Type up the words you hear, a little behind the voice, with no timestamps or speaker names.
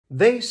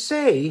They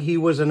say he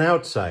was an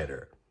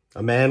outsider,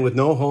 a man with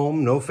no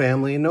home, no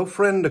family, no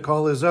friend to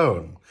call his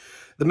own,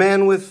 the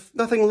man with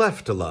nothing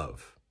left to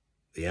love,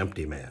 the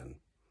empty man.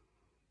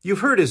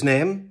 You've heard his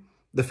name.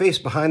 The face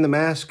behind the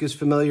mask is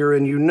familiar,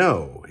 and you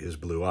know his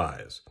blue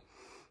eyes.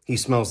 He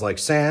smells like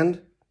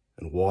sand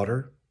and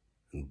water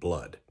and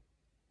blood.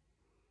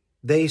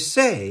 They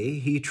say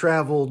he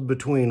traveled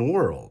between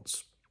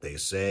worlds. They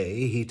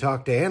say he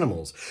talked to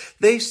animals.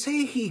 They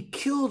say he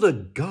killed a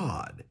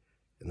god,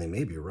 and they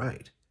may be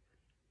right.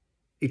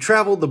 He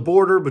traveled the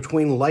border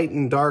between light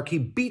and dark. He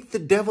beat the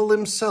devil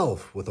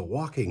himself with a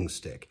walking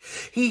stick.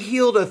 He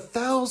healed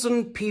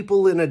 1,000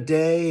 people in a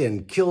day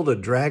and killed a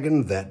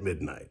dragon that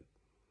midnight.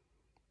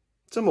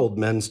 Some old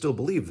men still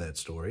believe that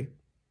story.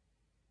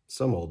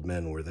 Some old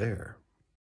men were there.